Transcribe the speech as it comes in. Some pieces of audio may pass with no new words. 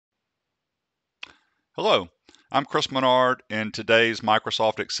Hello, I'm Chris Menard. In today's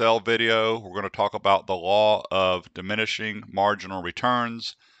Microsoft Excel video, we're going to talk about the law of diminishing marginal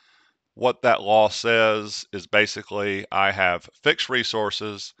returns. What that law says is basically I have fixed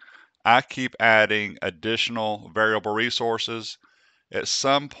resources. I keep adding additional variable resources. At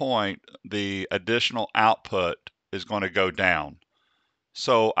some point, the additional output is going to go down.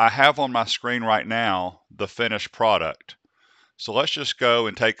 So I have on my screen right now the finished product. So let's just go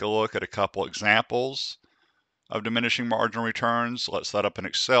and take a look at a couple examples of diminishing marginal returns. Let's set up an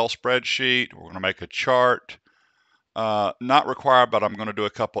Excel spreadsheet. We're going to make a chart. Not required, but I'm going to do a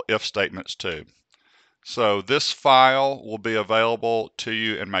couple if statements too. So this file will be available to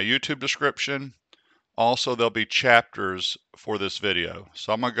you in my YouTube description. Also, there'll be chapters for this video.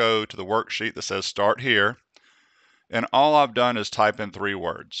 So I'm going to go to the worksheet that says start here. And all I've done is type in 3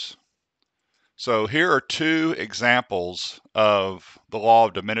 words. So here are 2 examples of the law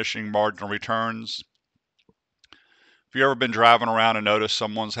of diminishing marginal returns. If you've ever been driving around and noticed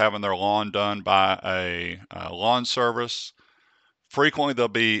someone's having their lawn done by a lawn service, frequently there'll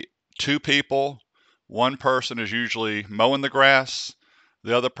be 2 people. One person is usually mowing the grass.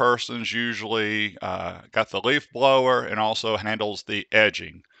 The other person's usually got the leaf blower and also handles the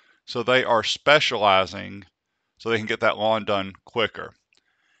edging. So they are specializing so they can get that lawn done quicker.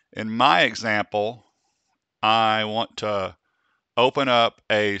 In my example, I want to open up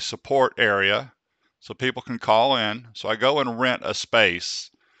a support area so people can call in. So I go and rent a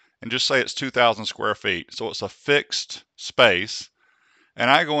space and just say it's 2,000 square feet. So it's a fixed space. And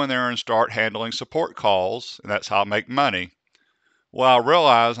I go in there and start handling support calls, and that's how I make money. Well, I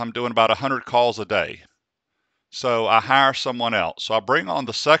realize I'm doing about 100 calls a day. So I hire someone else. So I bring on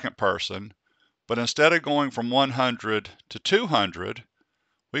the second person, but instead of going from 100 to 200,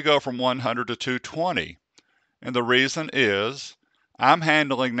 we go from 100 to 220. And the reason is I'm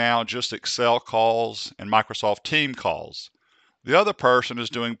handling now just Excel calls and Microsoft Team calls. The other person is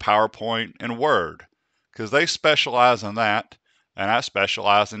doing PowerPoint and Word because they specialize in that, and I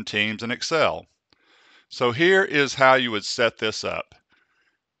specialize in Teams and Excel. So here is how you would set this up.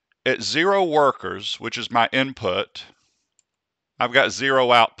 At 0 workers, which is my input, I've got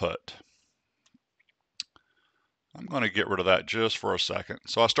 0 output. I'm going to get rid of that just for a second.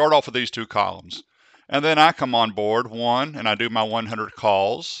 So I start off with these 2 columns. And then I come on board 1 and I do my 100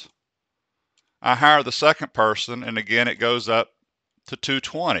 calls. I hire the second person, and again it goes up to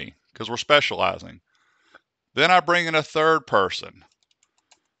 220 because we're specializing. Then I bring in a third person,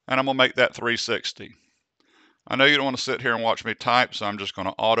 and I'm going to make that 360. I know you don't want to sit here and watch me type, so I'm just going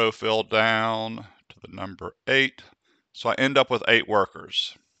to autofill down to the number 8. So I end up with 8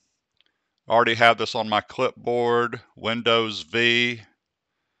 workers. I already have this on my clipboard, Windows V.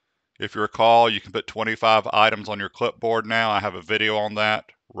 If you recall, you can put 25 items on your clipboard now. I have a video on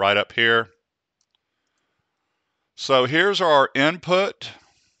that right up here. So here's our input.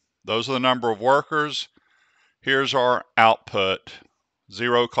 Those are the number of workers. Here's our output.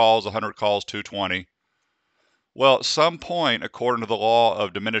 0 calls, 100 calls, 220. Well, at some point, according to the law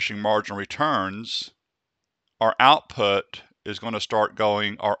of diminishing marginal returns, our output is going to start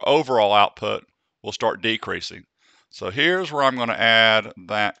going, our overall output will start decreasing. So here's where I'm going to add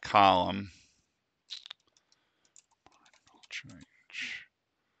that column.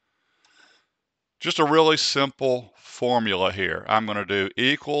 Just a really simple formula here. I'm going to do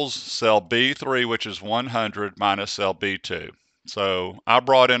equals cell B3, which is 100, minus cell B2. So I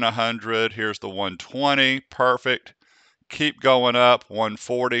brought in 100. Here's the 120. Perfect. Keep going up.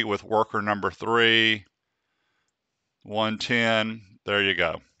 140 with worker number 3. 110. There you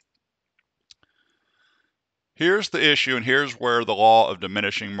go. Here's the issue, and here's where the law of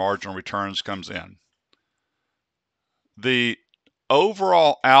diminishing marginal returns comes in. The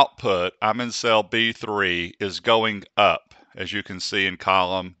overall output, I'm in cell B3, is going up, as you can see in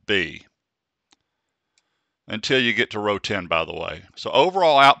column B, until you get to row 10, by the way. So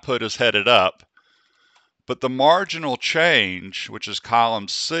overall output is headed up, but the marginal change, which is column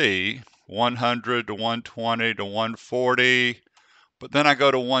C, 100 to 120 to 140, but then I go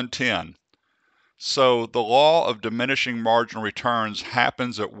to 110. So the law of diminishing marginal returns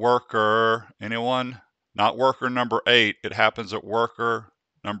happens at worker, anyone? Not worker number 8, it happens at worker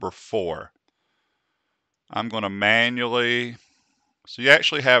number 4. I'm going to manually, so you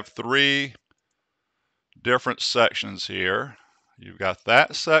actually have 3 different sections here. You've got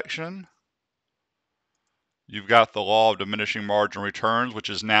that section. You've got the law of diminishing marginal returns, which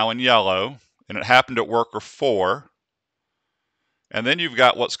is now in yellow, and it happened at worker 4. And then you've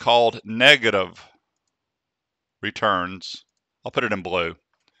got what's called negative returns. I'll put it in blue.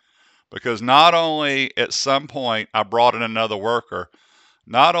 Because not only at some point I brought in another worker,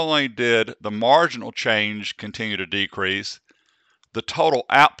 not only did the marginal change continue to decrease, the total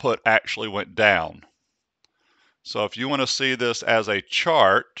output actually went down. So if you want to see this as a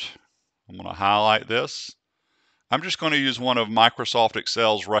chart, I'm going to highlight this. I'm just going to use one of Microsoft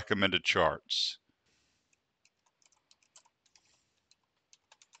Excel's recommended charts.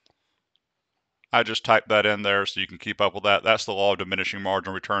 I just typed that in there so you can keep up with that. That's the law of diminishing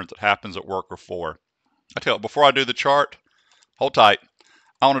marginal returns that happens at worker 4. I tell you, before I do the chart, hold tight.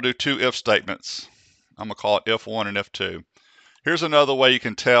 I want to do two if statements. I'm going to call it if 1 and if 2. Here's another way you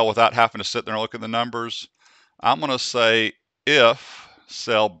can tell without having to sit there and look at the numbers. I'm going to say if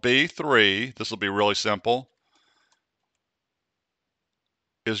cell B3, this will be really simple,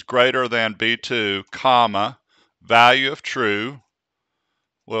 is greater than B2, comma, value of true,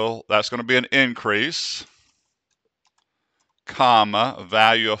 well, that's going to be an increase, comma,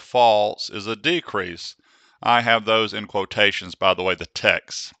 value of false is a decrease. I have those in quotations, by the way, the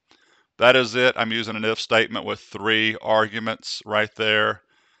text. That is it. I'm using an if statement with 3 arguments right there.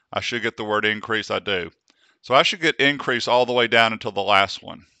 I should get the word increase. I do. So I should get increase all the way down until the last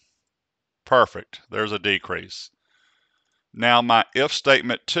one. Perfect. There's a decrease. Now my if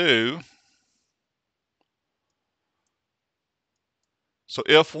statement 2. So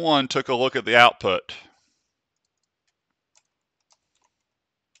if 1 took a look at the output.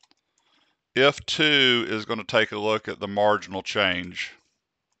 If 2 is going to take a look at the marginal change.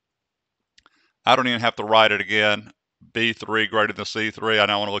 I don't even have to write it again. B3 greater than C3. I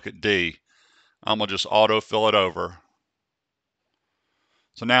now want to look at D. I'm going to just auto-fill it over.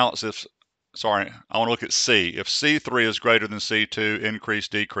 So now it's if, sorry, I want to look at C. If C3 is greater than C2, increase,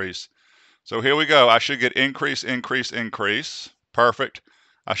 decrease. So here we go. I should get increase, increase, increase. Perfect.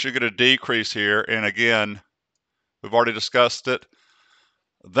 I should get a decrease here. And again, we've already discussed it.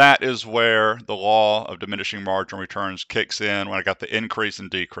 That is where the law of diminishing marginal returns kicks in when I got the increase and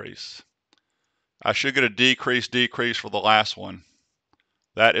decrease. I should get a decrease, decrease for the last one.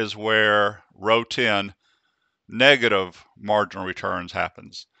 That is where row 10, negative marginal returns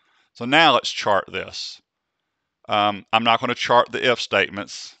happens. So now let's chart this. I'm not going to chart the if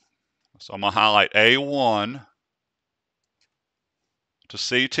statements. So I'm going to highlight A1 to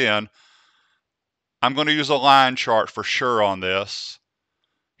C10. I'm going to use a line chart for sure on this.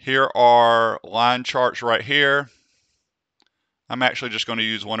 Here are line charts right here. I'm actually just going to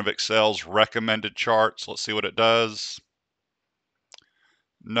use one of Excel's recommended charts. Let's see what it does.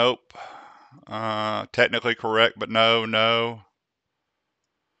 Nope. Technically correct, but no.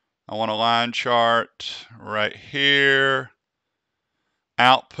 I want a line chart right here.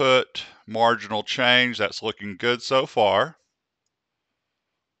 Output, marginal change. That's looking good so far.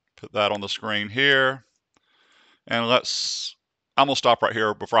 Put that on the screen here. And I'm going to stop right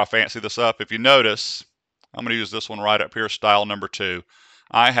here before I fancy this up. If you notice, I'm going to use this one right up here, style number 2.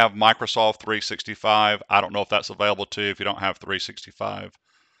 I have Microsoft 365. I don't know if that's available to you if you don't have 365.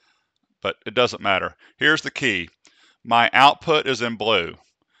 But it doesn't matter. Here's the key. My output is in blue.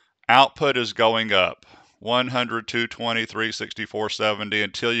 Output is going up. 100, 220, 360, 470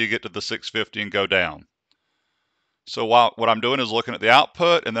 until you get to the 650 and go down. So what I'm doing is looking at the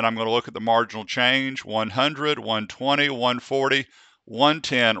output, and then I'm going to look at the marginal change, 100, 120, 140,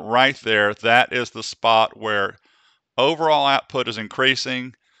 110 right there. That is the spot where overall output is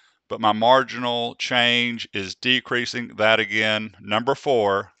increasing, but my marginal change is decreasing. That again, number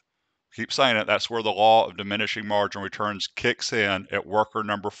 4, keep saying it, that's where the law of diminishing marginal returns kicks in at worker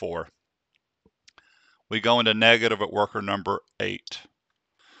number 4. We go into negative at worker number 8.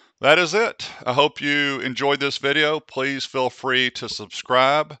 That is it. I hope you enjoyed this video. Please feel free to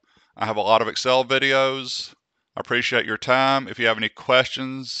subscribe. I have a lot of Excel videos. I appreciate your time. If you have any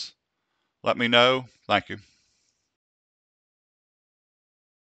questions, let me know. Thank you.